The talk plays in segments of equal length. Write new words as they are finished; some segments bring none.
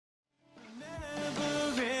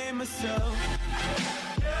myself.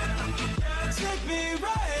 Take me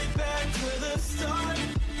right back to the start.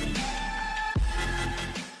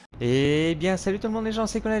 Et bien salut tout le monde les gens,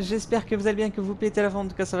 c'est Colonel, j'espère que vous allez bien, que vous pétez à la fin, en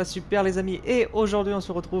tout cas ça va super les amis. Et aujourd'hui on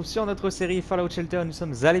se retrouve sur notre série Fallout Shelter, nous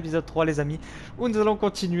sommes à l'épisode 3 les amis, où nous allons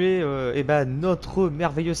continuer notre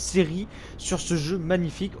merveilleuse série sur ce jeu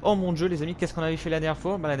magnifique. Oh mon dieu les amis, qu'est-ce qu'on avait fait la dernière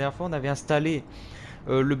fois? La dernière fois on avait installé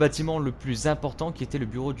le bâtiment le plus important qui était le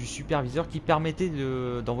bureau du superviseur, qui permettait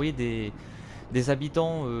d'envoyer des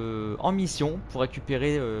habitants en mission pour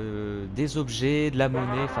récupérer des objets, de la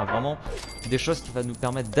monnaie, enfin vraiment des choses qui vont nous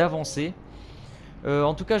permettre d'avancer.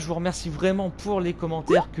 En tout cas je vous remercie vraiment pour les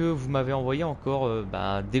commentaires que vous m'avez envoyés, encore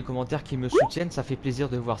des commentaires qui me soutiennent, ça fait plaisir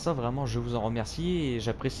de voir ça, vraiment je vous en remercie et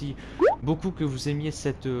j'apprécie beaucoup que vous aimiez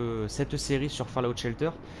cette série sur Fallout Shelter.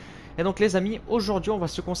 Et donc les amis, aujourd'hui on va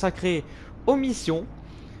se consacrer aux missions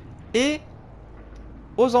et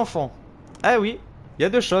aux enfants. Ah oui, il y a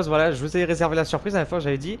deux choses, voilà, je vous ai réservé la surprise. La dernière fois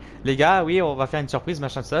j'avais dit, les gars, oui on va faire une surprise,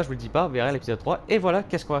 machin de ça, je vous le dis pas, vous verrez à l'épisode 3. Et voilà,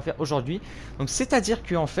 qu'est-ce qu'on va faire aujourd'hui. Donc c'est à dire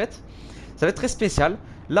que en fait, ça va être très spécial.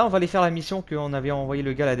 Là on va aller faire la mission qu'on avait envoyé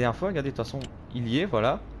le gars la dernière fois. Regardez, de toute façon il y est,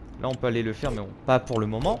 voilà. Là on peut aller le faire, mais bon, pas pour le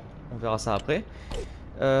moment, on verra ça après.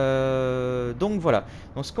 Donc voilà,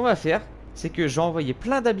 donc ce qu'on va faire, c'est que je vais envoyer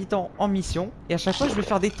plein d'habitants en mission. Et à chaque fois je vais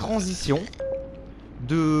faire des transitions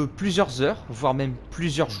de plusieurs heures, voire même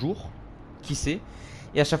plusieurs jours, qui sait.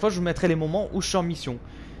 Et à chaque fois je vous mettrai les moments où je suis en mission.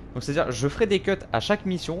 Donc c'est à dire je ferai des cuts à chaque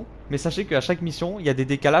mission. Mais sachez qu'à chaque mission il y a des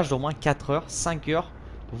décalages d'au moins 4 heures, 5 heures,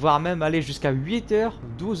 voire même aller jusqu'à 8 heures,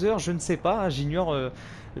 12 heures, je ne sais pas, hein, j'ignore.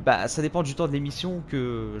 Ça dépend du temps de l'émission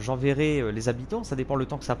que j'enverrai les habitants. Ça dépend le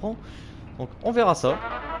temps que ça prend. Donc on verra ça.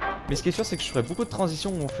 Mais ce qui est sûr c'est que je ferai beaucoup de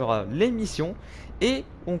transitions où on fera les missions et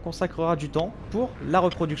on consacrera du temps pour la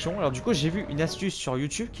reproduction. Alors du coup j'ai vu une astuce sur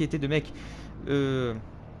YouTube qui était de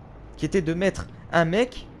mettre un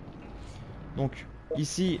mec. Donc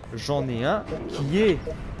ici j'en ai un qui est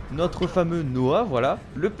notre fameux Noah, voilà,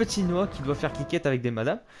 le petit Noah qui doit faire cliquette avec des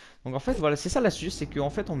madames. Donc en fait voilà, c'est ça l'astuce, c'est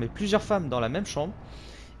qu'en fait on met plusieurs femmes dans la même chambre.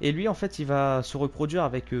 Et lui en fait il va se reproduire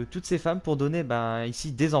avec toutes ces femmes pour donner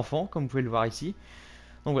ici des enfants, comme vous pouvez le voir ici.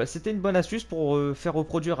 Donc voilà, c'était une bonne astuce pour faire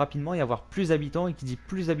reproduire rapidement et avoir plus d'habitants. Et qui dit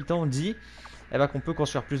plus d'habitants dit qu'on peut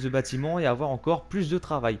construire plus de bâtiments et avoir encore plus de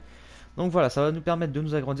travail. Donc voilà, ça va nous permettre de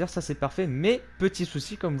nous agrandir, ça c'est parfait. Mais petit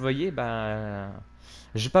souci, comme vous voyez,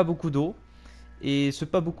 j'ai pas beaucoup d'eau. Et ce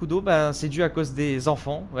pas beaucoup d'eau, c'est dû à cause des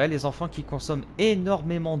enfants. Ouais, les enfants qui consomment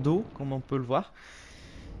énormément d'eau, comme on peut le voir.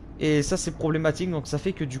 Et ça c'est problématique, donc ça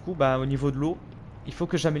fait que du coup, au niveau de l'eau, il faut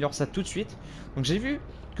que j'améliore ça tout de suite. Donc j'ai vu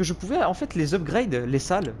que je pouvais en fait les upgrade, les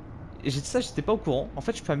salles. Et j'étais pas au courant. En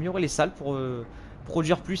fait je peux améliorer les salles pour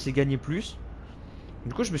produire plus et gagner plus.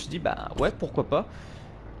 Du coup je me suis dit ouais, pourquoi pas.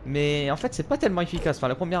 Mais en fait c'est pas tellement efficace. Enfin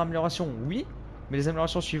la première amélioration oui, mais les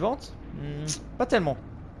améliorations suivantes pas tellement.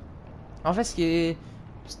 En fait ce qui est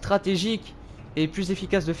stratégique et plus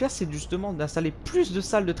efficace de faire, c'est justement d'installer plus de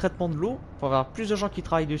salles de traitement de l'eau pour avoir plus de gens qui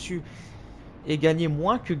travaillent dessus et gagner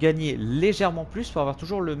moins que gagner légèrement plus pour avoir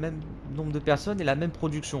toujours le même nombre de personnes et la même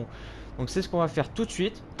production. Donc c'est ce qu'on va faire tout de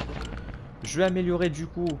suite. Je vais améliorer du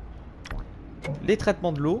coup les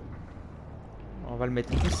traitements de l'eau. On va le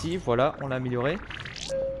mettre ici, voilà, on l'a amélioré.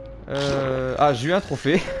 J'ai eu un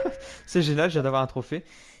trophée. C'est génial, je viens d'avoir un trophée.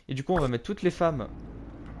 Et du coup on va mettre toutes les femmes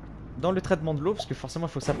dans le traitement de l'eau, parce que forcément il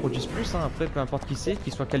faut que ça produise plus, hein. Après peu importe qui c'est,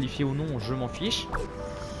 qu'il soit qualifié ou non, je m'en fiche.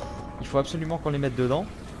 Il faut absolument qu'on les mette dedans.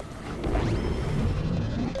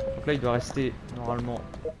 Donc là il doit rester normalement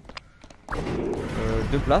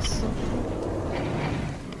 2 places.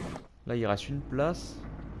 Là il reste une place.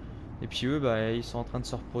 Et puis eux ils sont en train de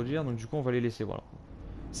se reproduire, donc du coup on va les laisser, voilà.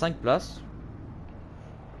 5 places.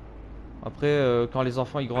 Après quand les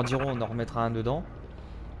enfants ils grandiront on en remettra un dedans.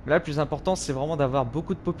 Là le plus important c'est vraiment d'avoir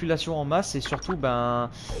beaucoup de population en masse. Et surtout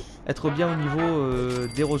être bien au niveau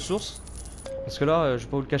des ressources. Parce que là je vais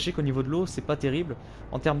pas vous le cacher qu'au niveau de l'eau c'est pas terrible.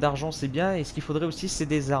 En termes d'argent c'est bien. Et ce qu'il faudrait aussi c'est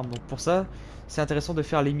des armes. Donc pour ça c'est intéressant de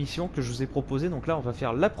faire les missions que je vous ai proposées. Donc là on va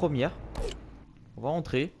faire la première. On va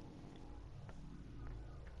entrer.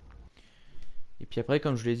 Et puis après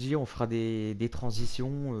comme je vous l'ai dit on fera des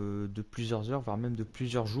transitions de plusieurs heures, voire même de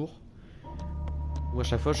plusieurs jours. Où à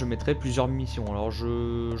chaque fois je mettrai plusieurs missions. Alors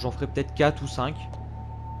j'en ferai peut-être 4 ou 5.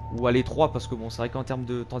 Ou allez 3 parce que bon c'est vrai qu'en termes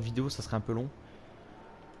de temps de vidéo ça serait un peu long.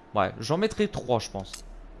 Ouais, j'en mettrai 3 je pense.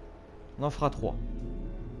 On en fera 3.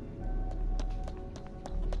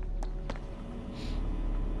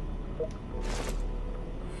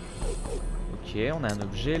 Ok, on a un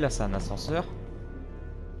objet, là c'est un ascenseur.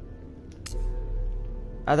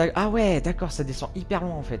 Ah ouais, d'accord, ça descend hyper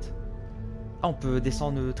loin en fait. Ah, on peut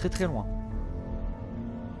descendre très très loin.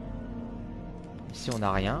 Ici on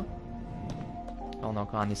a rien. Là on a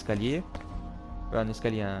encore un escalier. Un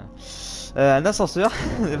escalier, un ascenseur.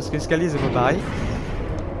 Parce que l'escalier c'est pas pareil.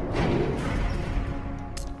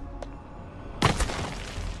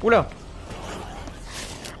 Oula.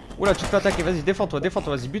 Oula, tu te fais attaquer, vas-y, défends-toi,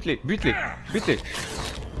 vas-y, bute-les.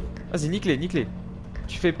 Vas-y, nique-les.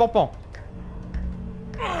 Tu fais pampan.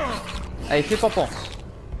 Allez, fais pampan.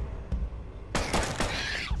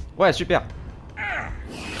 Ouais, super.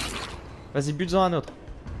 Vas-y, bute-en un autre.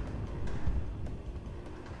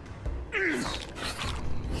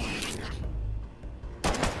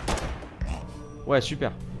 Ouais,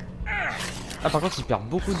 super. Ah, par contre, il perd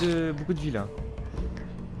beaucoup de vie là.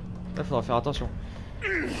 Là, faudra faire attention.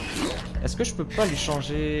 Est-ce que je peux pas lui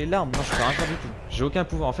changer l'arme? Non, je peux rien faire du tout. J'ai aucun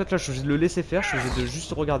pouvoir. En fait, là, je suis obligé de le laisser faire. Je suis obligé de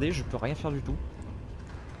juste regarder. Je peux rien faire du tout.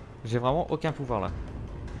 J'ai vraiment aucun pouvoir là.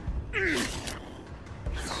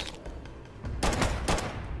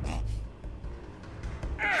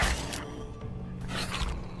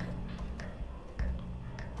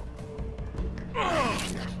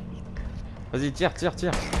 Vas-y, tire.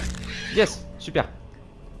 Yes, super.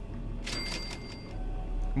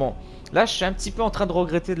 Bon, là, je suis un petit peu en train de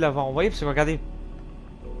regretter de l'avoir envoyé. Parce que regardez,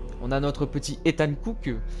 on a notre petit Ethan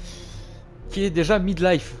Cook qui est déjà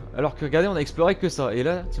midlife. Alors que regardez, on a exploré que ça. Et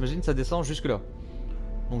là, t'imagines, ça descend jusque là.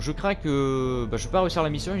 Donc je crains que je vais pas réussir la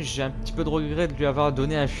mission. J'ai un petit peu de regret de lui avoir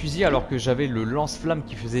donné un fusil alors que j'avais le lance-flamme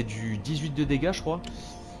qui faisait du 18 de dégâts, je crois.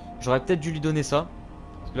 J'aurais peut-être dû lui donner ça.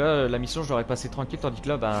 Parce que là, la mission, je l'aurais passé tranquille. Tandis que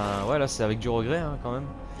là, ouais, là, c'est avec du regret hein, quand même.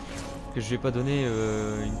 Que je lui ai pas donné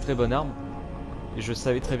une très bonne arme. Et je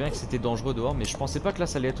savais très bien que c'était dangereux dehors. Mais je pensais pas que là,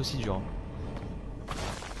 ça allait être aussi dur. Hein.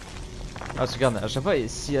 Ah, regarde, à chaque fois,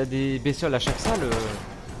 s'il y a des bestioles à chaque salle,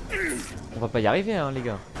 on va pas y arriver, hein, les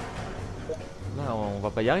gars. Là, on va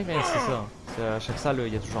pas y arriver, c'est ça. À chaque salle,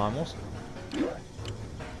 il y a toujours un monstre.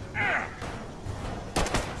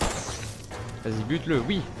 Vas-y, bute-le,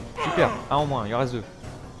 oui. Super, un en moins, il en reste deux.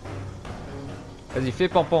 Vas-y, fais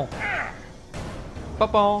pampan.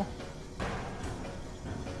 Pampan.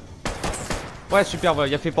 Ouais, super,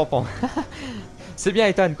 il a fait pampan. C'est bien,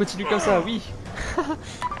 Ethan, continue comme ça, oui.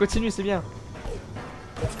 Continue, c'est bien.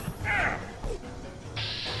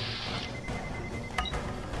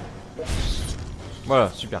 Voilà,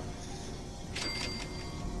 super.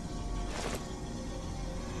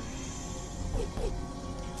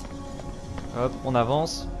 Hop, on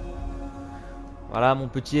avance. Voilà, mon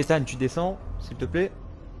petit Ethan, tu descends, s'il te plaît.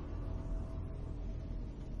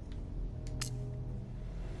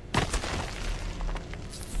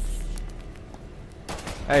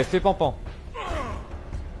 Allez, fais pampan.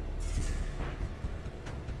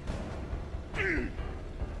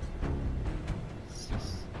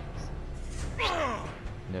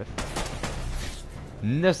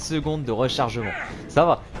 Neuf secondes de rechargement. Ça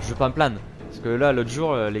va, je vais pas me plaindre. Parce que là, l'autre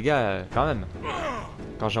jour, les gars, quand même.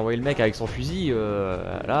 Quand j'ai envoyé le mec avec son fusil,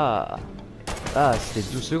 là c'était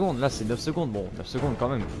 12 secondes. Là, c'est 9 secondes. Bon, 9 secondes quand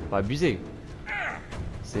même, faut pas abuser.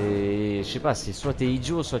 C'est, je sais pas, c'est soit t'es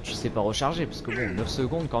idiot, soit tu sais pas recharger. Parce que bon, 9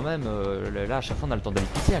 secondes quand même, là, à chaque fois, on a le temps d'aller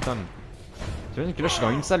pisser, hein, quand même. Tu vois que là, je suis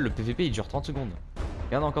dans une salle, le PVP, il dure 30 secondes.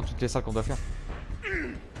 Regarde encore toutes les salles qu'on doit faire.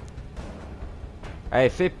 Allez,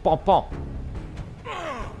 fais pampan.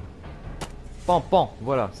 Pampan,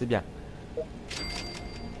 voilà, c'est bien.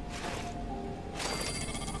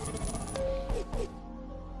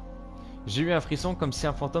 J'ai eu un frisson comme si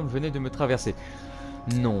un fantôme venait de me traverser.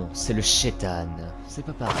 Non, c'est le chétan. C'est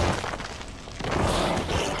pas pareil.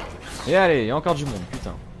 Et allez, il y a encore du monde,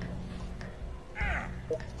 putain.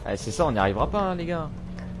 Allez, c'est ça, on n'y arrivera pas, hein, les gars.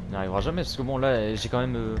 On n'y arrivera jamais, parce que bon, là, j'ai quand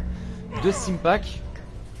même 2 simpacks.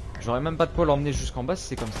 J'aurais même pas de quoi l'emmener jusqu'en bas si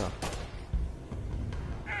c'est comme ça.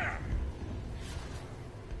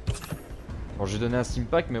 Bon, j'ai donné un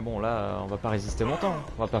stimpack, mais bon, là, on va pas résister longtemps.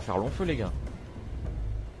 On va pas faire long feu, les gars.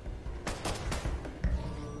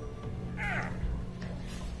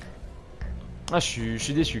 Ah, je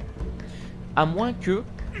suis déçu. À moins que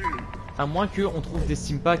on trouve des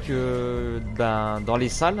stimpacks dans les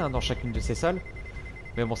salles, hein, dans chacune de ces salles.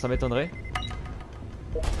 Mais bon, ça m'étonnerait.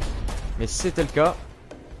 Mais si c'était le cas,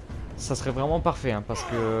 ça serait vraiment parfait, hein, parce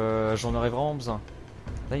que j'en aurais vraiment besoin.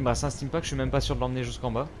 Là, il me reste un stimpack, je suis même pas sûr de l'emmener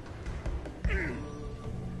jusqu'en bas.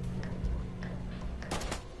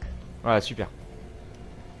 Voilà, super.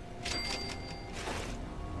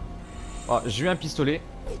 Oh, j'ai eu un pistolet.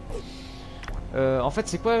 En fait,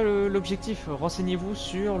 c'est quoi l'objectif? Renseignez-vous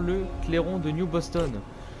sur le clairon de New Boston.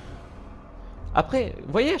 Après,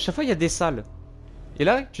 vous voyez, à chaque fois, il y a des salles. Et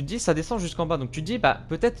là, tu te dis, ça descend jusqu'en bas. Donc tu te dis,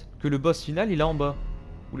 peut-être que le boss final, il est en bas.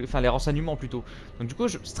 Ou enfin, les renseignements plutôt. Donc du coup,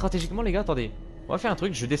 stratégiquement, les gars, attendez. On va faire un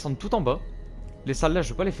truc, je vais descendre tout en bas. Les salles là je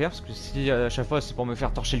veux pas les faire parce que si à chaque fois c'est pour me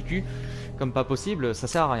faire torcher le cul comme pas possible, ça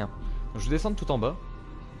sert à rien. Donc je vais descendre tout en bas.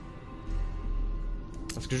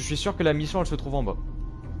 Parce que je suis sûr que la mission elle se trouve en bas.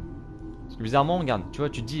 Parce que bizarrement, regarde, tu vois,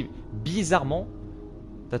 tu te dis bizarrement,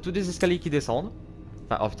 t'as tous des escaliers qui descendent.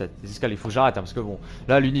 Enfin, oh putain, des escaliers, il faut que j'arrête hein, parce que bon,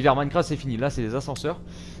 là l'univers Minecraft c'est fini, là c'est les ascenseurs.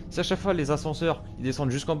 Si à chaque fois les ascenseurs ils descendent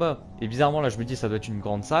jusqu'en bas, et bizarrement là je me dis ça doit être une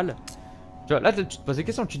grande salle. Tu vois, là tu te poses des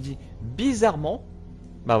questions, tu te dis bizarrement,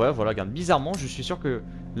 bah ouais, voilà, regarde, bizarrement je suis sûr que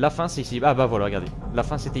la fin c'est ici. Ah bah voilà, regardez, la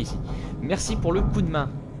fin c'était ici. Merci pour le coup de main.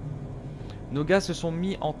 Nos gars se sont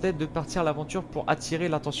mis en tête de partir à l'aventure pour attirer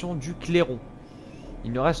l'attention du clairon.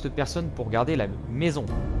 Il ne reste personne pour garder la maison.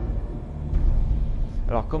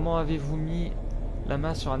 Alors comment avez-vous mis la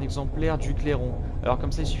main sur un exemplaire du clairon? Alors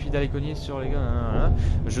comme ça il suffit d'aller cogner sur les gars.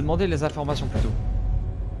 Je demandais les informations plutôt.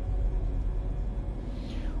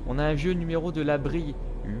 On a un vieux numéro de l'abri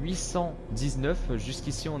 819.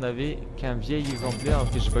 Jusqu'ici on avait qu'un vieil exemplaire.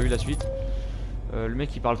 Ok, j'ai pas eu la suite. Le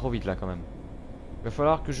mec il parle trop vite là quand même. Il va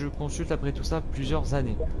falloir que je consulte après tout ça plusieurs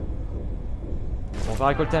années. On va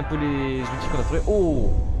récolter un peu les outils qu'on a trouvés.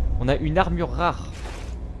 Oh, on a une armure rare.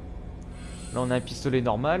 Là on a un pistolet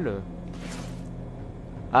normal.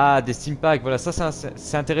 Ah, des steampacks, voilà, ça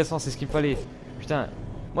c'est intéressant, c'est ce qu'il me fallait. Putain,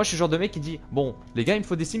 moi je suis le genre de mec qui dit bon, les gars il me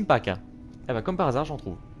faut des steampacks hein. Eh bah comme par hasard j'en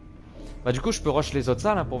trouve. Bah du coup je peux rush les autres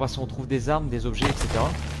salles hein, pour voir si on trouve des armes, des objets, etc.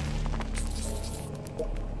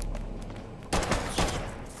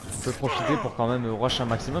 Je peux profiter pour quand même rush un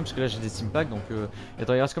maximum parce que là j'ai des steampacks donc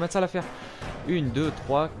attends, il reste combien de salles à faire? 1, 2,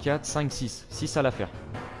 3, 4, 5, 6. 6 salles à faire.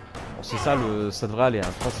 Bon 6 salles ça devrait aller, hein.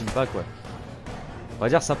 3 steampacks ouais. On va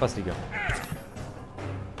dire ça passe les gars.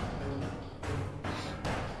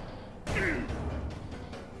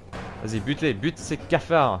 Vas-y bute-les, bute ces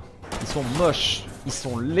cafards. Ils sont moches, ils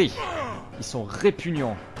sont laids, ils sont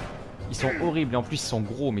répugnants, ils sont horribles et en plus ils sont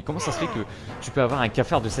gros. Mais comment ça se fait que tu peux avoir un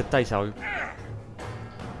cafard de cette taille, sérieux?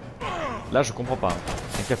 Là je comprends pas.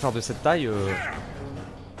 Un cafard de cette taille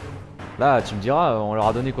là tu me diras on leur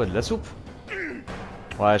a donné quoi, de la soupe?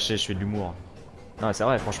 Ouais je sais, je fais de l'humour. Non c'est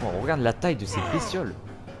vrai franchement, regarde la taille de ces bestioles.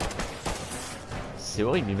 C'est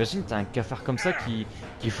horrible, imagine t'as un cafard comme ça qui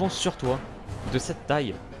fonce sur toi. De cette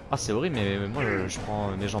taille. Ah c'est horrible mais moi je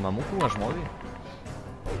prends mes jambes à mon cou, hein, je m'en vais.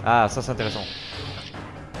 Ah ça c'est intéressant.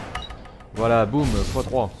 Voilà, boum,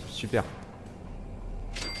 x3, super.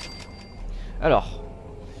 Alors,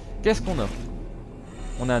 qu'est-ce qu'on a?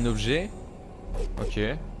 On a un objet. Ok.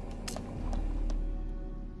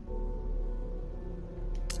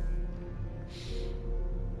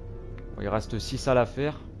 Bon, il reste 6 salles à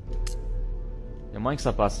faire. Il y a moyen que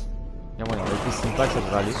ça passe. Il y a moyen, avec les steampacks ça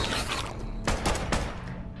devrait aller.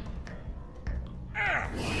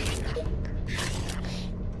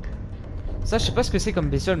 Ça je sais pas ce que c'est comme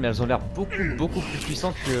bestiole mais elles ont l'air beaucoup plus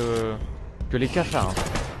puissantes que les cafards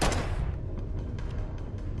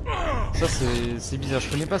hein. Ça c'est bizarre, je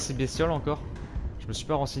connais pas ces bestioles encore. Je me suis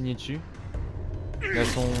pas renseigné dessus. Mais elles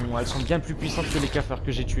sont bien plus puissantes que les cafards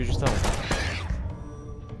que j'ai tués juste avant.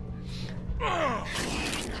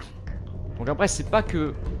 Donc après c'est pas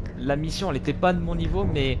que la mission elle était pas de mon niveau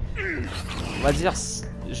mais on va dire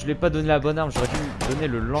je lui ai pas donné la bonne arme. J'aurais dû donner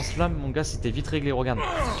le lance-flamme mon gars, c'était vite réglé, regarde.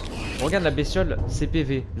 Regarde la bestiole, c'est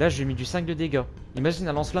PV. Là, je lui ai mis du 5 de dégâts. Imagine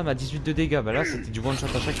un lance-flamme à 18 de dégâts. Bah là, c'était du one-shot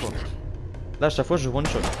à chaque fois. Là, à chaque fois, je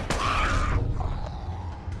one-shot.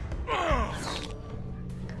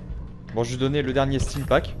 Bon, je vais donner le dernier steam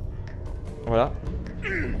pack. Voilà.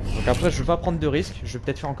 Donc après, je vais pas prendre de risque. Je vais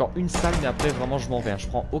peut-être faire encore une salle, mais après, vraiment, je m'en vais. Hein. Je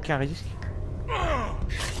prends aucun risque.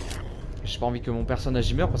 J'ai pas envie que mon personnage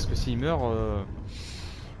y meure, parce que s'il meurt,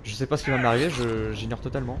 je sais pas ce qui va m'arriver. J'ignore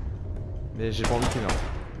totalement. Mais j'ai pas envie qu'il meure.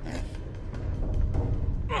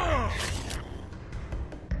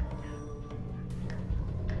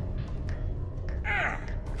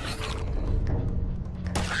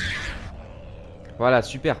 Voilà,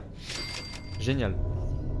 super. Génial.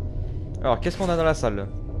 Alors, qu'est-ce qu'on a dans la salle?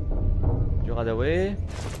 Du radaway.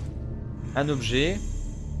 Un objet.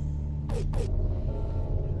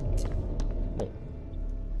 Bon.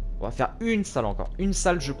 On va faire une salle encore. Une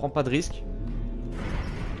salle, je prends pas de risque.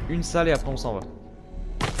 Une salle et après on s'en va.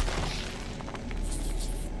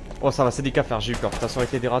 Oh, ça va, c'est des cafards, j'ai eu peur. Ça aurait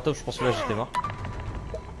été des ratos, je pense que là j'étais mort.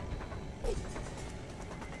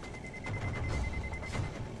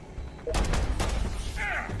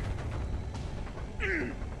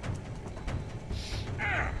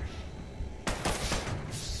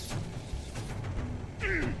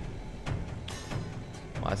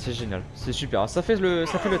 C'est génial, c'est super, ça fait le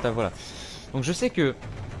taf, voilà. Donc je sais que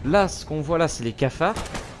là, ce qu'on voit là, c'est les cafards.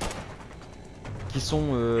 Qui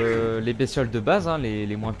sont les bestioles de base, hein,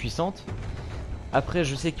 les moins puissantes. Après,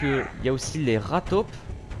 je sais qu'il y a aussi les rataupes.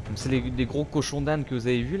 C'est les gros cochons d'âne que vous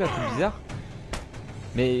avez vu là, tout bizarre.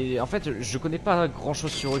 Mais en fait, je connais pas grand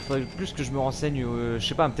chose sur eux. Il faudrait plus que je me renseigne, je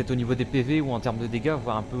sais pas, peut-être au niveau des PV ou en termes de dégâts,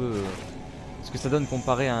 voir un peu ce que ça donne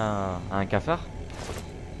comparé à un cafard.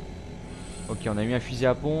 Ok, on a eu un fusil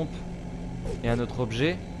à pompe et un autre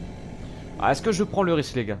objet. Ah, est-ce que je prends le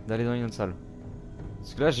risque, les gars, d'aller dans une autre salle?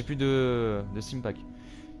 Parce que là, j'ai plus de Simpack.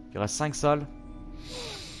 Il reste 5 salles.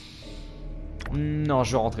 Non,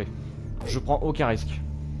 je vais rentrer. Je prends aucun risque.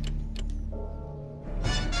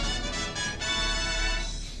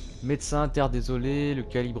 Médecin, terre désolé, le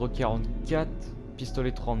calibre 44,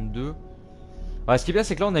 pistolet 32. Ouais, ce qui est bien,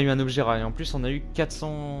 c'est que là, on a eu un objet rare. Et en plus, on a eu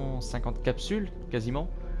 450 capsules, quasiment.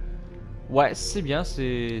 Ouais, c'est bien,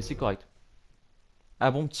 c'est correct.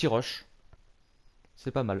 Un bon petit rush.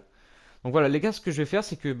 C'est pas mal. Donc voilà, les gars, ce que je vais faire,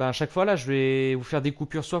 c'est que à chaque fois, là, je vais vous faire des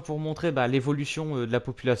coupures, soit pour montrer l'évolution de la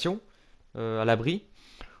population à l'abri,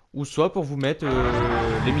 ou soit pour vous mettre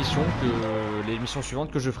les missions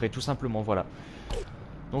suivantes que je ferai, tout simplement, voilà.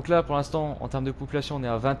 Donc là, pour l'instant, en termes de population, on est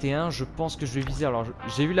à 21. Je pense que je vais viser, alors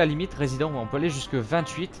j'ai vu la limite résident, on peut aller jusque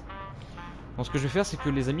 28. Donc ce que je vais faire, c'est que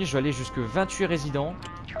les amis, je vais aller jusque 28 résidents.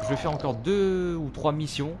 Je vais faire encore 2 ou 3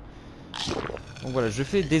 missions. Donc voilà, je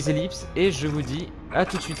fais des ellipses et je vous dis à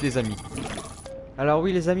tout de suite, les amis. Alors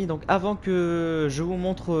oui, les amis, donc avant que je vous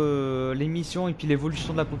montre les missions et puis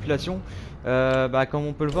l'évolution de la population, comme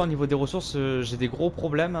on peut le voir au niveau des ressources, j'ai des gros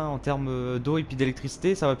problèmes en termes d'eau et puis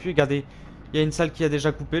d'électricité. Ça va plus, regardez, il y a une salle qui a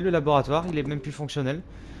déjà coupé, le laboratoire, il est même plus fonctionnel.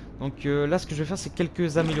 Donc là, ce que je vais faire, c'est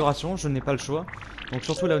quelques améliorations, je n'ai pas le choix. Donc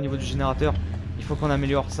surtout là au niveau du générateur, il faut qu'on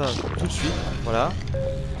améliore ça tout de suite, voilà.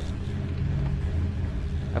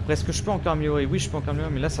 Après, est-ce que je peux encore améliorer? Oui, je peux encore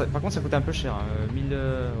améliorer, mais là, par contre, ça coûte un peu cher.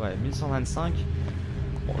 1125.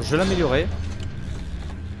 Bon, je vais l'améliorer.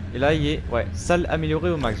 Et là, il est, salle améliorée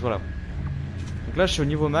au max, voilà. Donc là, je suis au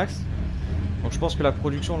niveau max. Donc je pense que la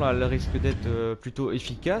production, là, elle risque d'être plutôt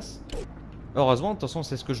efficace. Heureusement, de toute façon,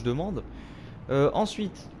 c'est ce que je demande.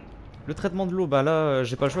 Ensuite, le traitement de l'eau, là,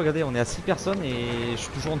 j'ai pas le choix. Regardez, on est à 6 personnes et je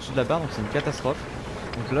suis toujours en dessous de la barre, donc c'est une catastrophe.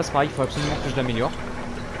 Donc là, c'est pareil, il faut absolument que je l'améliore.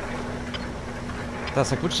 Putain,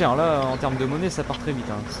 ça coûte cher, là, en termes de monnaie, ça part très vite.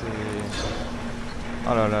 C'est...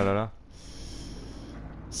 Oh là là là là.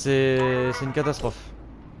 C'est une catastrophe.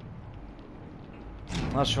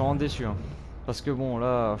 Ah, je suis vraiment déçu. Parce que bon,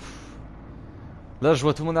 là... Là, je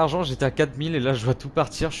vois tout mon argent, j'étais à 4000 et là, je vois tout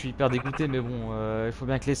partir. Je suis hyper dégoûté, mais bon, il faut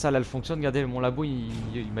bien que les salles, elles fonctionnent. Regardez, mon labo, il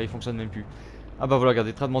fonctionne même plus. Ah bah voilà,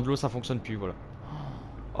 regardez, traitement de l'eau, ça fonctionne plus, voilà.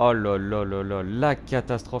 Oh là là là là, la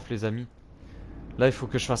catastrophe, les amis. Là, il faut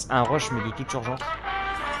que je fasse un rush, mais de toute urgence.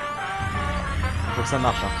 Il faut que ça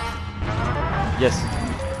marche. Yes.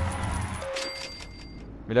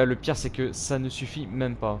 Mais là, le pire, c'est que ça ne suffit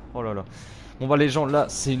même pas. Oh là là. Bon, bah, les gens, là,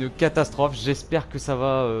 c'est une catastrophe. J'espère que ça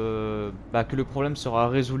va... que le problème sera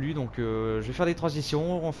résolu. Donc, je vais faire des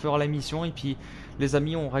transitions. On fera la mission. Et puis, les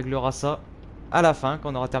amis, on réglera ça à la fin,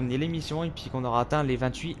 quand on aura terminé l'émission. Et puis, qu'on aura atteint les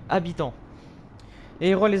 28 habitants.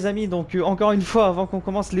 Et voilà les amis, donc encore une fois, avant qu'on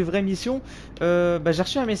commence les vraies missions, j'ai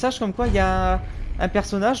reçu un message comme quoi il y a un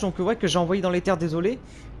personnage donc que j'ai envoyé dans les terres désolées,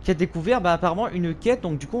 qui a découvert apparemment une quête.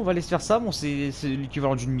 Donc du coup on va aller se faire ça. Bon, c'est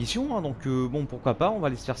l'équivalent d'une mission, donc bon, pourquoi pas, on va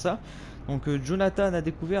aller se faire ça. Donc Jonathan a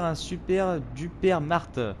découvert un super duper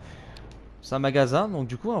Mart. C'est un magasin, donc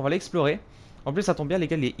du coup on va l'explorer. En plus ça tombe bien, les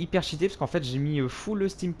gars, il est hyper cheaté parce qu'en fait j'ai mis full le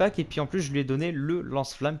steam pack et puis en plus je lui ai donné le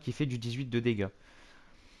lance-flamme qui fait du 18 de dégâts.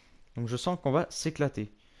 Donc je sens qu'on va s'éclater.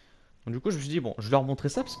 Donc du coup je me suis dit bon, je vais leur montrer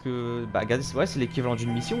ça parce que regardez, c'est vrai, c'est l'équivalent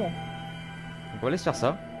d'une mission. Donc on va aller se faire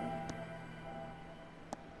ça.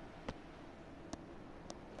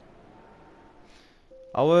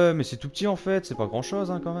 Ah ouais, mais c'est tout petit en fait, c'est pas grand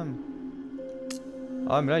chose quand même.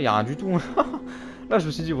 Ah mais là il y a rien du tout. Là je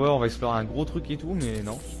me suis dit ouais, on va explorer un gros truc et tout, mais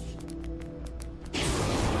non.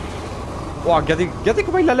 Oh, regardez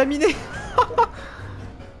comment il l'a laminé.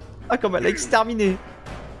 Ah, comme elle l'a exterminé.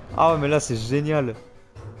 Ah ouais, mais là c'est génial.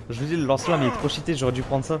 Je vous dis, le lance-flamme il est trop cheaté, j'aurais dû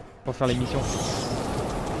prendre ça pour faire l'émission.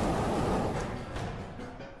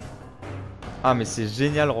 Ah mais c'est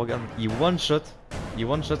génial, regarde, il one shot,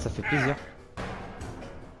 ça fait plaisir.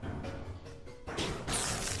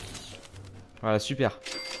 Voilà, super.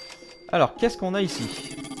 Alors, qu'est-ce qu'on a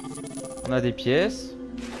ici? On a des pièces,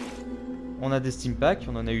 on a des steam packs,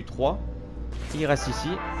 on en a eu 3. Il reste ici.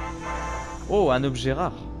 Oh, un objet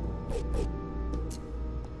rare.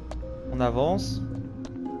 On avance.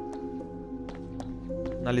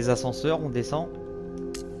 On a les ascenseurs, on descend.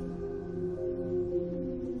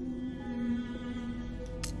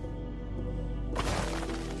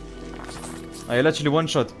 Allez, là tu les one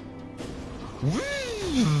shot.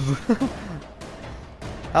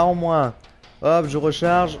 Ah, en moins. Hop, je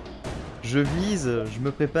recharge. Je vise, je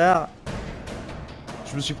me prépare.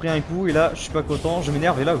 Je me suis pris un coup et là, je suis pas content. Je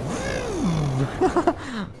m'énerve et là...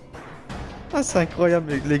 Ah, c'est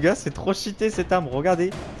incroyable, les gars. C'est trop cheaté cette arme.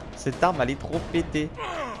 Regardez. Cette arme, elle est trop pétée.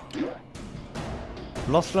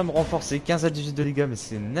 Lance-flamme renforcé, 15 à 18 de dégâts, mais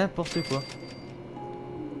c'est n'importe quoi.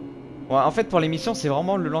 Ouais, en fait, pour les missions, c'est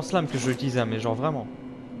vraiment le lance-flamme que je vais utiliser, mais genre vraiment.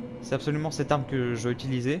 C'est absolument cette arme que je vais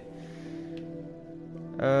utiliser.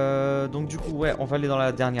 Donc du coup, ouais, on va aller dans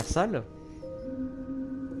la dernière salle.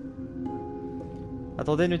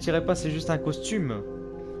 Attendez, ne tirez pas, c'est juste un costume.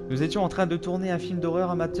 Nous étions en train de tourner un film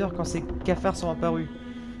d'horreur amateur quand ces cafards sont apparus.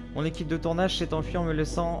 Mon équipe de tournage s'est enfuie en me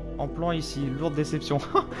laissant en plan ici. Lourde déception.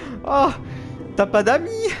 Oh, t'as pas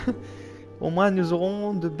d'amis? Au moins, nous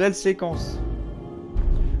aurons de belles séquences.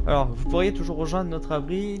 Alors, vous pourriez toujours rejoindre notre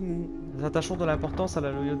abri. Nous attachons de l'importance à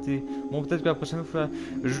la loyauté. Bon, peut-être que la prochaine fois...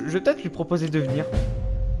 Je vais peut-être lui proposer de venir.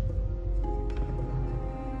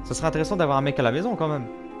 Ça serait intéressant d'avoir un mec à la maison, quand même.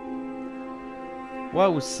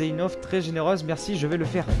 Waouh, c'est une offre très généreuse. Merci, je vais le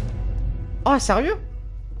faire. Ah, sérieux?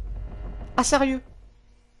 Ah, sérieux?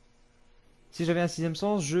 Si j'avais un 6ème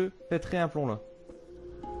sens, je pèterais un plomb, là.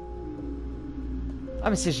 Ah,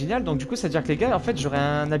 mais c'est génial. Donc, du coup, ça veut dire que les gars, en fait, j'aurai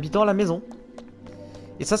un habitant à la maison.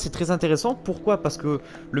 Et ça, c'est très intéressant. Pourquoi? Parce que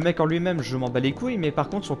le mec en lui-même, je m'en bats les couilles. Mais par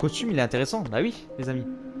contre, son costume, il est intéressant. Bah oui, les amis.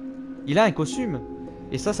 Il a un costume.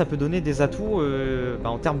 Et ça peut donner des atouts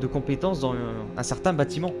en termes de compétences dans un certain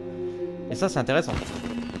bâtiment. Et ça, c'est intéressant.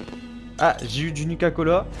 Ah, j'ai eu du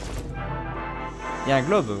Nuka-Cola. Il y a un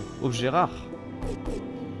globe. Objet rare.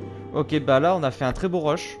 Ok, bah là, on a fait un très beau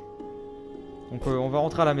rush. Donc, on va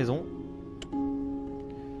rentrer à la maison.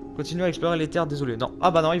 Continuer à explorer les terres, désolé. Non,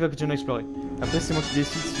 ah bah non, il va continuer à explorer. Après, c'est moi qui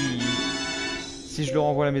décide si je le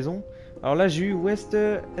renvoie à la maison. Alors là, j'ai eu West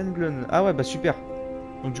England. Ah ouais, bah super.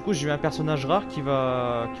 Donc du coup, j'ai eu un personnage rare qui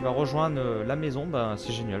va rejoindre la maison. Bah,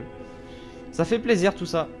 c'est génial. Ça fait plaisir tout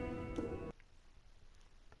ça.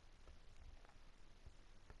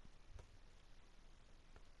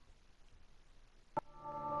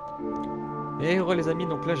 Et heureux les amis,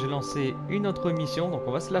 donc là j'ai lancé une autre mission. Donc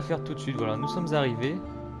on va se la faire tout de suite. Voilà, nous sommes arrivés.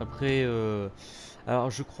 Après,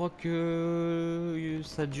 alors je crois que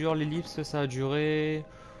ça dure, l'ellipse, ça a duré...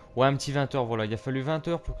 Ouais, un petit 20 heures, voilà. Il a fallu 20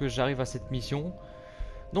 heures pour que j'arrive à cette mission.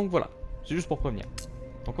 Donc voilà, c'est juste pour prévenir.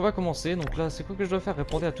 Donc on va commencer. Donc là, c'est quoi que je dois faire?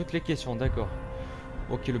 Répondre à toutes les questions, d'accord.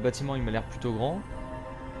 Ok, le bâtiment, il m'a l'air plutôt grand.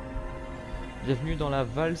 Bienvenue dans la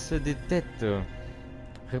valse des têtes.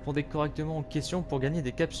 Répondez correctement aux questions pour gagner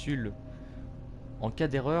des capsules. En cas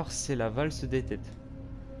d'erreur, c'est la valse des têtes.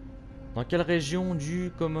 Dans quelle région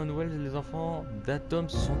du Commonwealth les enfants d'Atom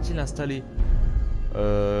se sont-ils installés?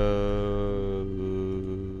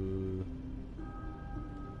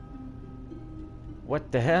 What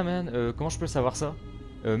the hell, man? Comment je peux savoir ça?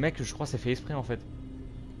 Mec, je crois que c'est fait exprès en fait.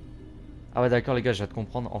 Ah ouais, d'accord, les gars, j'ai hâte de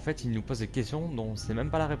comprendre. En fait, il nous pose des questions dont c'est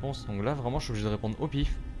même pas la réponse. Donc là, vraiment, je suis obligé de répondre au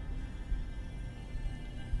pif.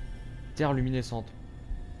 Terre luminescente.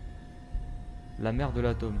 La mer de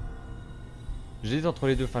l'atome. J'hésite entre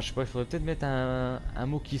les deux. Enfin, je sais pas, il faudrait peut-être mettre un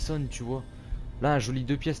mot qui sonne, tu vois. Là, un joli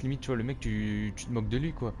 2 pièces, limite, tu vois, le mec, tu te moques de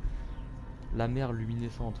lui, quoi. La mer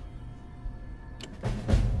luminescente.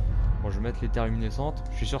 Bon, je vais mettre les terres luminescentes.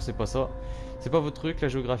 Je suis sûr, c'est pas ça. C'est pas votre truc, la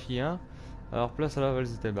géographie, hein. Alors, place à la valse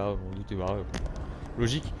des têtes. Bah, bon, doutez, bah,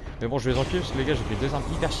 logique. Mais bon, je vais les enculer parce que les gars, j'ai fait 2 armes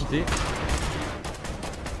hyper cheatées.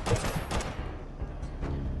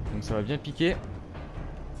 Donc, ça va bien piquer.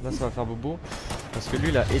 Là, ça va faire bobo. Parce que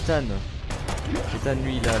lui, là, Ethan,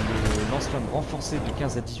 lui, il a le lance-flamme renforcé de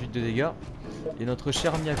 15 à 18 de dégâts. Et notre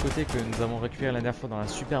cher ami à côté que nous avons récupéré la dernière fois dans un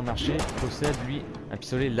supermarché possède, lui, un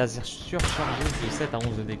pistolet laser surchargé de 7 à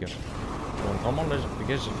 11 de dégâts. Donc vraiment, là, les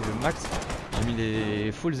gars, j'ai fait le max. J'ai mis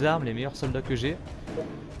les full armes, les meilleurs soldats que j'ai.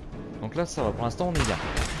 Donc là, ça va. Pour l'instant, on est bien.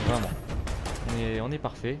 Vraiment. On est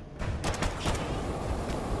parfait.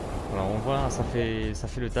 Voilà, on voit, ça fait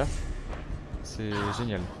le taf. C'est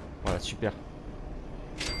génial. Voilà, super.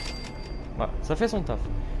 Voilà, ça fait son taf.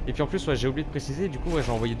 Et puis en plus, ouais, j'ai oublié de préciser, du coup, ouais,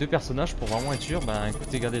 j'ai envoyé 2 personnages pour vraiment être sûr. Ben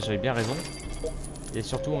écoutez, regardez, j'avais bien raison. Et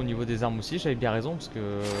surtout au niveau des armes aussi, j'avais bien raison parce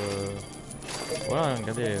que... Voilà,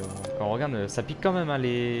 regardez, quand on regarde, ça pique quand même, hein,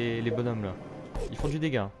 les bonhommes là. Ils font du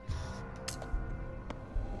dégât.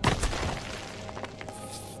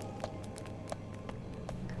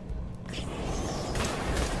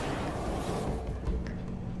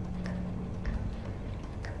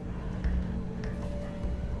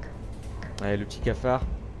 Allez, le petit cafard.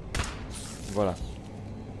 Voilà.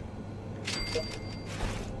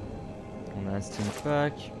 On a un steam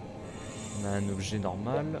pack. On a un objet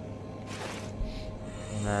normal.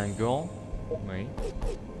 On a un gant. Oui.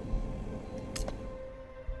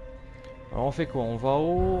 Alors on fait quoi? On va en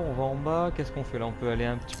haut, on va en bas, qu'est-ce qu'on fait là? On peut aller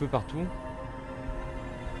un petit peu partout.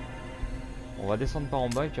 On va descendre par en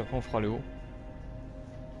bas et puis après on fera le haut.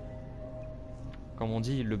 Comme on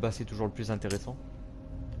dit, le bas c'est toujours le plus intéressant.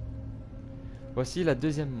 Voici la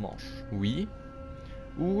deuxième manche. Oui.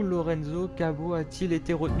 Où Lorenzo Cabo a-t-il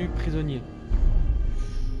été retenu prisonnier?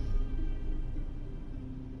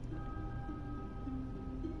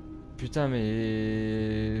 Putain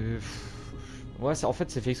mais... Ouais, en fait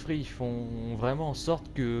c'est fait exprès, ils font vraiment en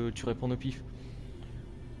sorte que tu répondes au pif.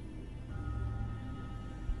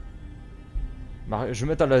 Bah, je vais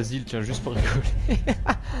mettre à l'asile, tiens, juste pour rigoler.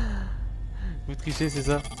 Vous trichez, c'est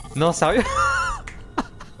ça? Non, sérieux?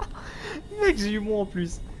 Mec, j'ai eu bon en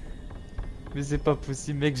plus. Mais c'est pas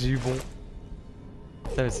possible, mec, j'ai eu bon.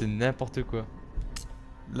 Putain, mais c'est n'importe quoi.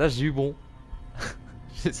 Là, j'ai eu bon.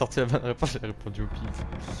 J'ai sorti la bonne réponse, j'ai répondu au pif.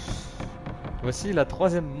 Voici la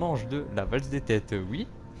troisième manche de la valse des têtes, oui.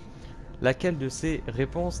 Laquelle de ces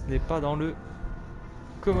réponses n'est pas dans le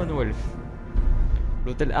Commonwealth?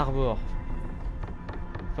 L'hôtel Arbor.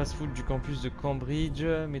 Fast food du campus de Cambridge,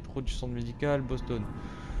 métro du centre médical, Boston.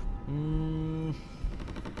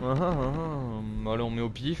 Allez, on met au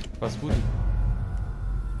pif, fast food.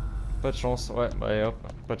 Pas de chance, ouais, bah hop,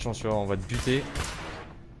 pas de chance, on va te buter.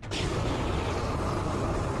 On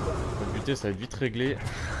va te buter, ça va être vite réglé.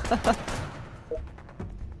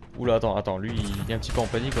 Oula, attends, lui il est un petit peu en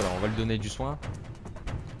panique, voilà, on va lui donner du soin.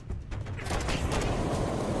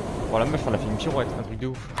 Bon, la meuf elle a fait une pirouette, un truc de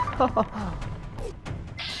ouf.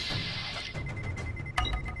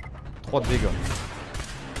 3 de dégâts.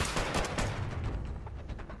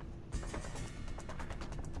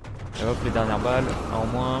 Et hop, les dernières balles, un en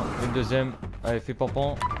moins, une deuxième. Allez, fais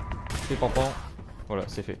pampan, voilà,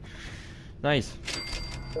 c'est fait. Nice.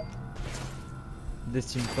 Des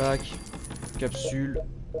steam pack, capsule.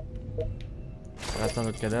 Il reste un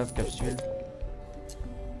autre cadavre, capsule.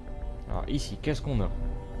 Alors ici, qu'est-ce qu'on a?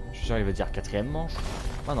 Je suis sûr il va dire quatrième manche.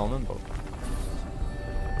 Ah non, même pas.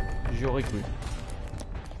 J'y aurais cru.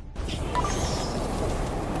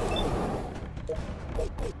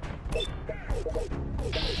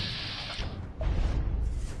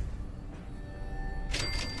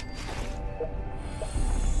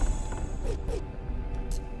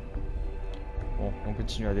 Bon, on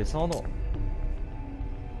continue à descendre.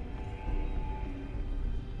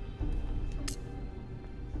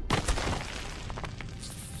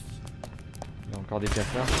 Il y a encore des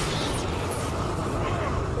cafards.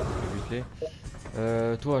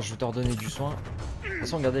 Toi, je vais te redonner du soin. De toute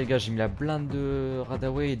façon, regardez les gars, j'ai mis la blinde de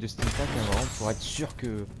Radaway et de Steam Pack hein, vraiment, pour être sûr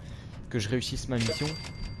que je réussisse ma mission.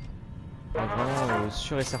 Vraiment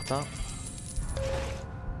sûr et certain.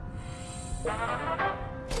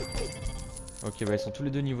 Ok, bah ils sont tous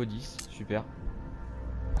les deux niveau 10, super.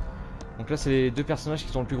 Donc là, c'est les deux personnages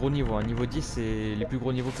qui sont le plus gros niveau. Hein. Niveau 10, c'est les plus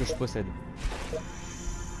gros niveaux que je possède.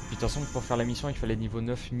 Puis de toute façon, pour faire la mission, il fallait niveau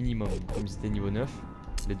 9 minimum. Comme c'était niveau 9,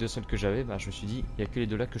 les deux seuls que j'avais, bah, je me suis dit, il n'y a que les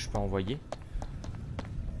deux là que je peux envoyer.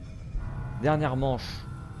 Dernière manche.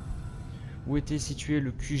 Où était situé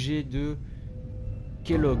le QG de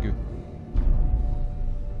Kellogg?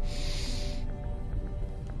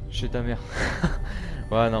 Chez ta mère.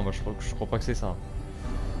 Ouais, non, moi je crois pas que c'est ça.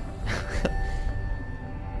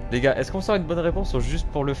 Les gars, est-ce qu'on sort une bonne réponse ou juste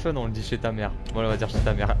pour le fun on le dit chez ta mère? Bon, on va dire chez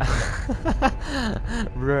ta mère.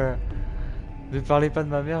 Bruh. Ne parlez pas de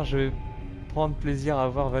ma mère, je vais prendre plaisir à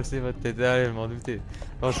voir valser votre tête. Allez, je m'en doutais.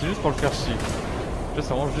 Non, c'est juste pour le faire chier. C'est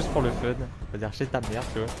vraiment juste pour le fun. On va dire chez ta mère,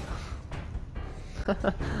 tu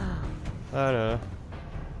vois. Voilà.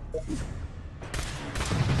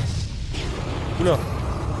 Oula.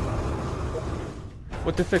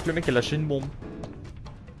 What the fuck, le mec il a lâché une bombe.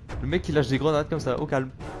 Le mec il lâche des grenades comme ça, au calme.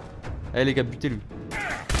 Allez les gars, butez-lui.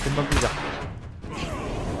 Faites-moi plaisir.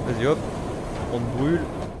 Vas-y hop. On te brûle.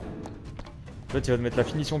 Là tu vas te mettre la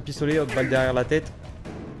finition pistolet, hop, balle derrière la tête.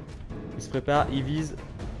 Il se prépare, il vise.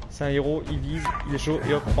 C'est un héros, il vise, il est chaud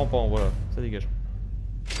et hop, pam, voilà, ça dégage.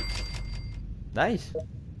 Nice.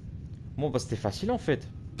 Bon bah c'était facile en fait.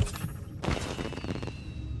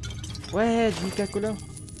 Ouais, du Coca-Cola.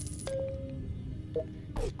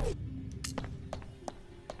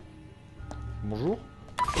 Bonjour.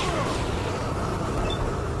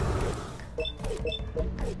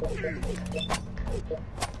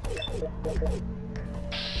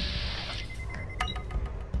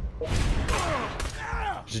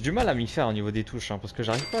 J'ai du mal à m'y faire au niveau des touches hein, parce que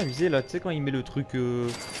j'arrive pas à viser là, tu sais quand il met le truc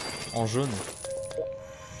en jaune.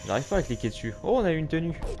 J'arrive pas à cliquer dessus. Oh, on a eu une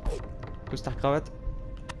tenue. Costard cravate.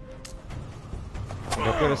 Donc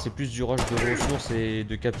après là c'est plus du rush de ressources et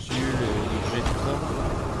de capsules, d'objets, tout ça.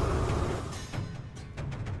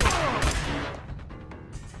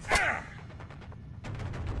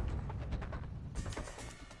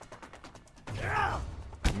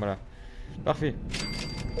 Voilà. Parfait.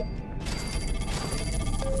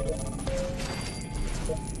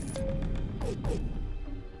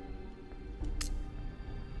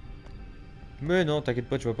 Mais non, t'inquiète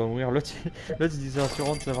pas, tu vas pas mourir. L'autre il dit c'est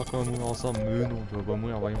rassurant de savoir qu'on va mourir ensemble. Mais non, tu vas pas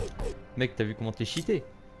mourir, voyons. Mec, t'as vu comment t'es cheaté?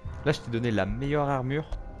 Là, je t'ai donné la meilleure armure,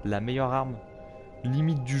 la meilleure arme.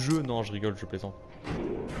 Limite du jeu. Non, je rigole, je plaisante.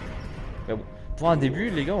 Mais bon, pour un début,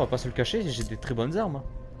 les gars, on va pas se le cacher, j'ai des très bonnes armes. Hein.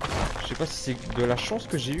 Je sais pas si c'est de la chance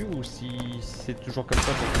que j'ai eu ou si c'est toujours comme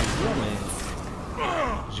ça pour tous les joueurs,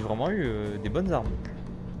 mais j'ai vraiment eu des bonnes armes.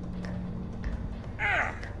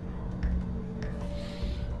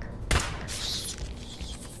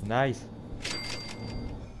 Nice.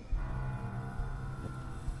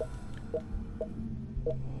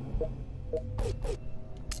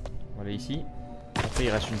 Voilà ici. Après il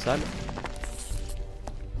reste une salle.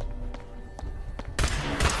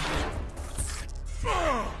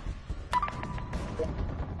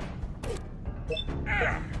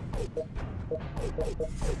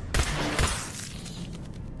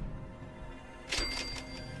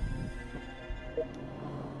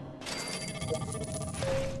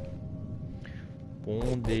 Bon,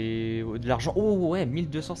 de l'argent. Oh ouais,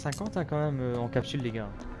 1250 hein, quand même en capsule les gars.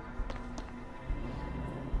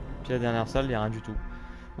 Puis la dernière salle, il n'y a rien du tout.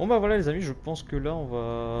 Bon bah voilà les amis, je pense que là on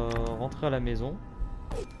va rentrer à la maison.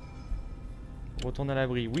 Retourner à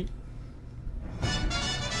l'abri, oui.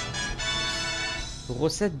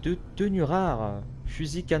 Recette de tenue rare.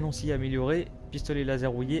 Fusil canoncier amélioré, pistolet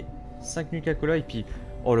laser rouillé, 5 Nuka-Cola et puis...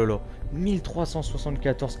 Oh là là,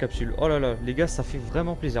 1374 capsules. Oh là là, les gars, ça fait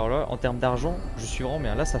vraiment plaisir. Là, en termes d'argent, je suis vraiment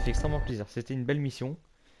bien. Là, ça fait extrêmement plaisir. C'était une belle mission.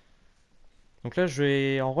 Donc là, je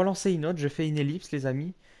vais en relancer une autre. Je fais une ellipse, les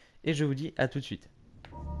amis. Et je vous dis à tout de suite.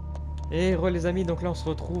 Et les amis, donc là, on se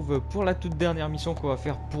retrouve pour la toute dernière mission qu'on va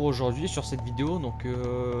faire pour aujourd'hui sur cette vidéo. Donc,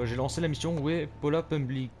 j'ai lancé la mission où est Paula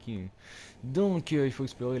Public. Donc, il faut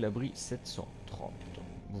explorer l'abri 730.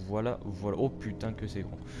 Voilà, voilà. Oh putain, que c'est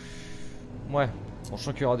grand. Ouais, bon, je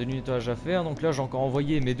sens qu'il y aura des nettoyages à faire. Donc là, j'ai encore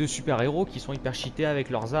envoyé mes deux super-héros qui sont hyper cheatés avec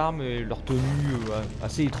leurs armes et leur tenue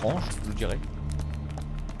assez étrange, je dirais.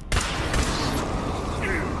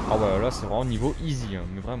 Ah ouais, là, c'est vraiment niveau easy, hein,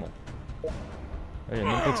 mais vraiment. Là, il n'y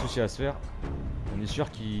a même pas de souci à se faire. On est sûr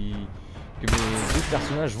que mes deux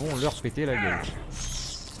personnages vont leur péter la gueule.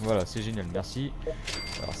 Voilà, c'est génial, merci.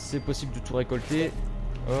 Alors, c'est possible de tout récolter.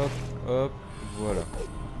 Hop, hop, voilà.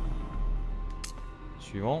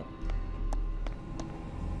 Suivant.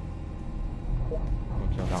 Donc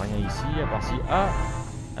il n'y en a rien ici, à part si... Ah,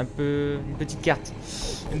 une petite carte.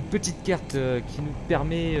 Une petite carte qui nous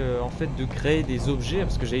permet en fait de créer des objets.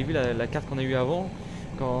 Parce que j'avais vu la carte qu'on a eue avant.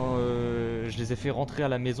 Quand je les ai fait rentrer à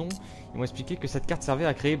la maison, ils m'ont expliqué que cette carte servait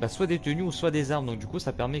à créer soit des tenues ou soit des armes. Donc du coup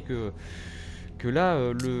ça permet que là,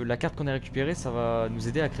 la carte qu'on a récupérée, ça va nous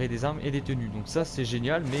aider à créer des armes et des tenues. Donc ça c'est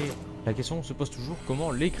génial, mais la question se pose toujours,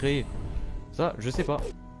 comment les créer? Ça, je sais pas.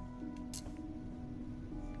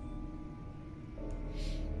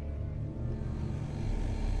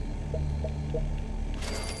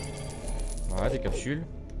 Voilà, des capsules.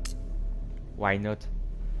 Why not?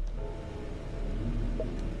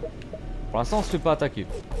 Pour l'instant, on se fait pas attaquer.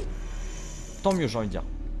 Tant mieux, j'ai envie de dire.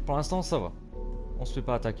 Pour l'instant, ça va. On se fait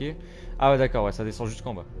pas attaquer. Ah ouais, d'accord, ouais, ça descend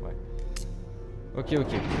jusqu'en bas. Ouais. Ok,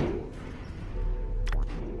 ok.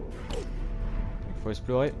 Il faut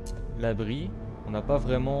explorer l'abri. On n'a pas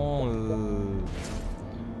vraiment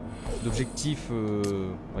d'objectif,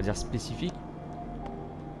 on va dire, spécifique.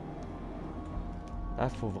 Là,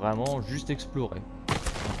 il faut vraiment juste explorer.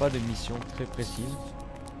 On n'a pas de mission très précise.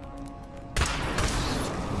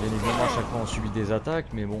 Bien évidemment, à chaque fois, on subit des attaques,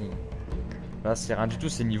 mais bon. Là, c'est rien du tout.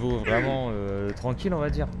 C'est niveau vraiment tranquille, on va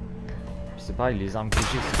dire. C'est pareil, les armes que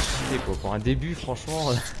j'ai, c'est cheaté, quoi. Pour un début, franchement,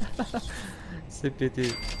 c'est pété.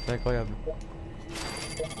 C'est incroyable.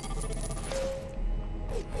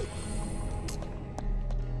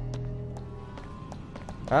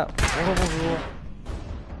 Ah, bonjour.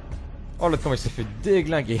 Oh là, comment il s'est fait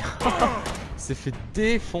déglinguer. Il s'est fait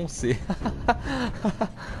défoncer.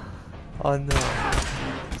 Oh non.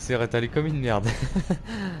 Il s'est rétalé comme une merde.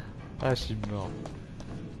 Ah, je suis mort.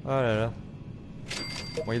 Oh là là.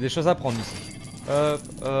 Bon, il y a des choses à prendre ici. Hop,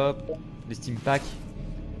 hop. Des steam packs.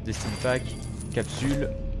 Des steam packs. Capsules.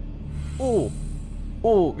 Oh.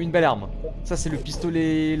 Oh, une belle arme. Ça, c'est le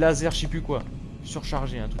pistolet laser, je sais plus quoi.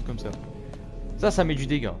 Surchargé, un truc comme ça. Ça met du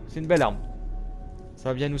dégât. C'est une belle arme. Ça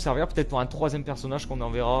va bien nous servir, peut-être pour un troisième personnage qu'on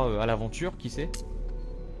enverra à l'aventure, qui sait.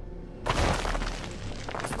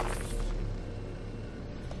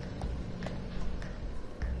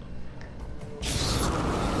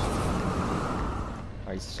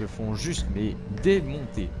 Ah, ils se font juste, mais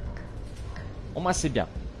démonter. Bon, moi, c'est bien.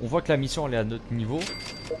 on voit que la mission elle est à notre niveau.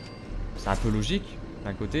 C'est un peu logique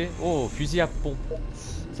d'un côté. Oh, fusil à pompe.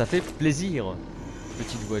 Ça fait plaisir.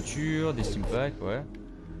 Petite voiture, des stimpacks, ouais.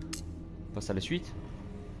 On passe à la suite.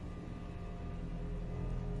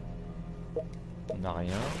 On n'a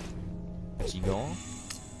rien. Petit gant.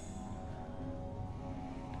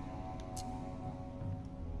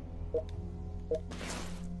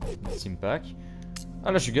 Des stimpacks.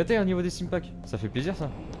 Ah là je suis gâté au niveau des stimpacks. Ça fait plaisir ça.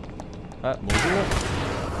 Ah bonjour.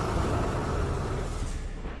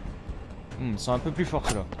 Ils sont un peu plus forts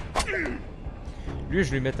ceux-là. Lui je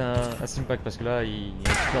vais lui mettre un stimpack parce que là il est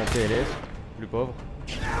un petit peu en PLF. Le pauvre.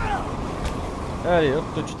 Allez hop,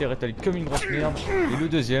 toi tu t'es rétalé comme une grosse merde. Et le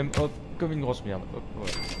deuxième, hop, comme une grosse merde. Hop,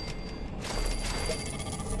 voilà.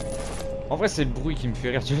 En vrai c'est le bruit qui me fait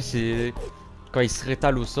rire, tu vois, c'est quand il se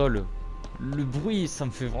rétale au sol. Le bruit ça me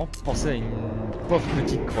fait vraiment penser à une pauvre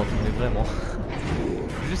petite crotte, mais vraiment.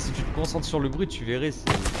 Juste si tu te concentres sur le bruit tu verrais, c'est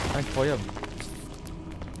incroyable.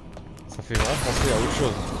 Ça fait vraiment penser à autre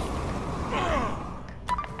chose.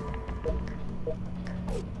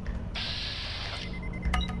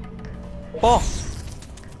 Oh!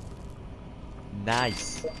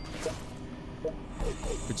 Nice.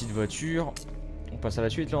 Petite voiture. On passe à la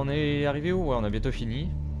suite, là on est arrivé où? Ouais, on a bientôt fini.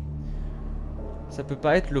 Ça peut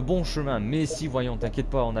pas être le bon chemin, mais si, voyons, t'inquiète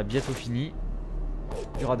pas, on a bientôt fini.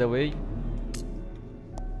 Du Radaway.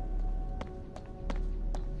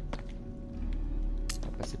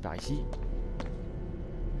 On va passer par ici.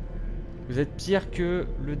 Vous êtes pire que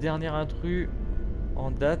le dernier intrus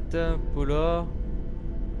en date, Paula.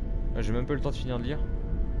 J'ai même pas eu le temps de finir de lire.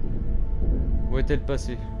 Où est-elle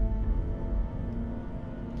passée?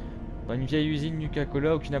 Dans une vieille usine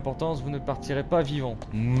Nuka-Cola, aucune importance, vous ne partirez pas vivant.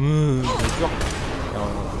 Bien sûr.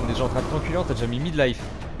 On est déjà en train de t'enculer, t'as déjà mis mid-life.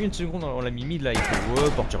 Une seconde, on l'a mis mid-life. Ouais,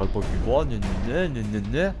 partirai pas plus bas,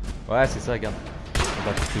 nanana. Ouais, c'est ça, regarde. On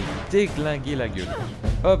va te déglinguer la gueule.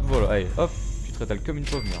 Hop, voilà, allez, hop, tu te rétales comme une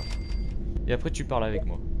pauvre merde. Et après, tu parles avec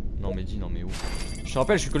moi. Non, mais dis, non, mais où? Je te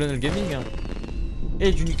rappelle, je suis Colonel.Gaming. Hein.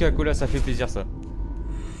 Et du Nuka-Cola, ça fait plaisir, ça.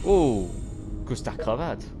 Oh, costard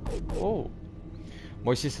cravate. Oh.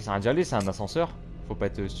 Moi ici ça sert à rien d'y aller, c'est un ascenseur. Faut pas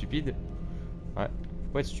être stupide. Ouais,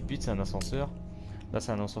 faut pas être stupide, c'est un ascenseur. Là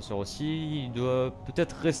c'est un ascenseur aussi. Il doit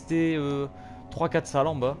peut-être rester 3-4 salles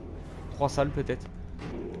en bas. 3 salles peut-être.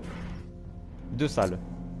 2 salles.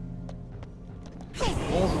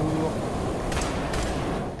 Bonjour.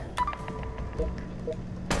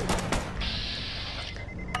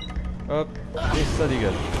 Hop, et ça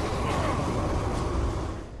dégage.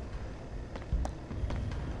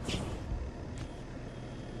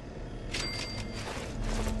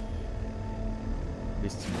 Les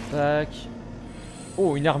stimpacks.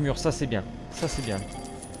 Oh, une armure, ça c'est bien. Ça c'est bien.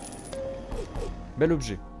 Bel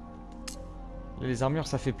objet. Les armures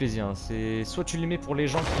ça fait plaisir. Hein. C'est soit tu les mets pour les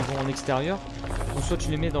gens qui vont en extérieur, ou soit tu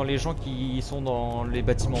les mets dans les gens qui sont dans les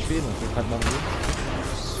bâtiments P, donc le traitement bleu.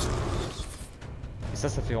 Et ça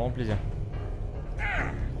fait vraiment plaisir.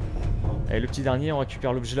 Allez, le petit dernier, on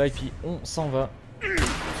récupère l'objet là et puis on s'en va.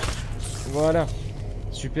 Voilà.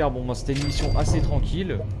 Super, bon, moi c'était une mission assez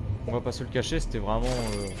tranquille. On va pas se le cacher, c'était vraiment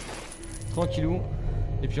tranquillou.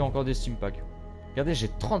 Et puis encore des stimpacks. Regardez, j'ai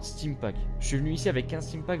 30 stimpacks. Je suis venu ici avec un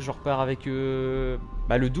stimpack, je repars avec le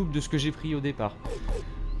double de ce que j'ai pris au départ.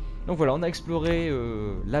 Donc voilà, on a exploré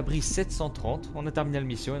l'abri 730. On a terminé la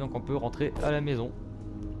mission et donc on peut rentrer à la maison.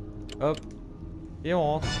 Hop. Et on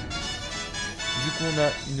rentre. Du coup on a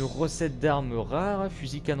une recette d'armes rares,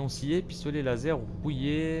 fusil canoncier, pistolet laser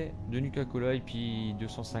rouillé, de Nuka-Cola et puis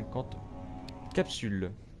 250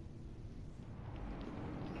 capsules.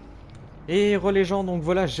 Et les gens, donc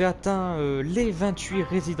voilà, j'ai atteint les 28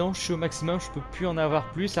 résidents, je suis au maximum, je peux plus en avoir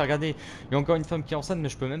plus. Et regardez, il y a encore une femme qui est enceinte, mais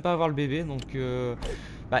je peux même pas avoir le bébé. Donc,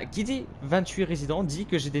 qui dit 28 résidents dit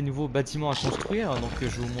que j'ai des nouveaux bâtiments à construire. Donc, je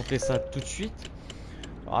vais vous montrer ça tout de suite.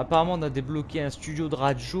 Alors, apparemment, on a débloqué un studio de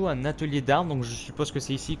radio, un atelier d'armes. Donc, je suppose que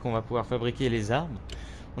c'est ici qu'on va pouvoir fabriquer les armes.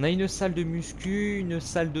 On a une salle de muscu, une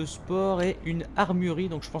salle de sport et une armurerie.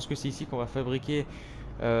 Donc, je pense que c'est ici qu'on va fabriquer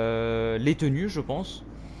les tenues, je pense.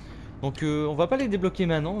 Donc on va pas les débloquer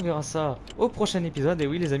maintenant, on verra ça au prochain épisode. Et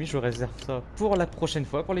oui les amis, je réserve ça pour la prochaine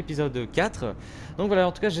fois, pour l'épisode 4. Donc voilà,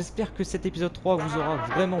 en tout cas j'espère que cet épisode 3 vous aura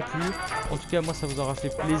vraiment plu. En tout cas moi ça vous aura fait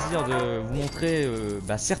plaisir de vous montrer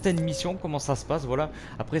certaines missions, comment ça se passe. Voilà,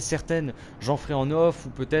 après certaines j'en ferai en off, ou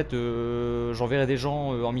peut-être j'enverrai des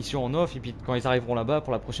gens en mission en off. Et puis quand ils arriveront là-bas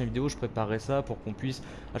pour la prochaine vidéo, je préparerai ça pour qu'on puisse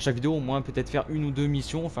à chaque vidéo au moins peut-être faire une ou deux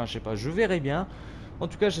missions. Enfin je sais pas, je verrai bien. En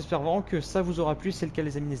tout cas, j'espère vraiment que ça vous aura plu. Si c'est le cas,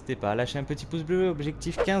 les amis, n'hésitez pas à lâcher un petit pouce bleu.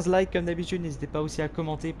 Objectif 15 likes comme d'habitude. N'hésitez pas aussi à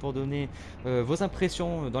commenter pour donner vos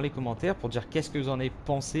impressions dans les commentaires, pour dire qu'est-ce que vous en avez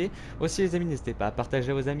pensé. Aussi, les amis, n'hésitez pas à partager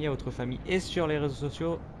à vos amis, à votre famille et sur les réseaux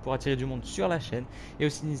sociaux pour attirer du monde sur la chaîne. Et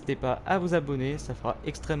aussi, n'hésitez pas à vous abonner, ça fera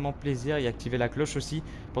extrêmement plaisir, et activer la cloche aussi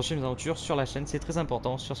pour suivre mes aventures sur la chaîne. C'est très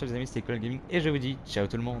important. Sur ce, les amis, c'était Colonel.Gaming et je vous dis ciao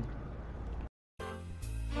tout le monde.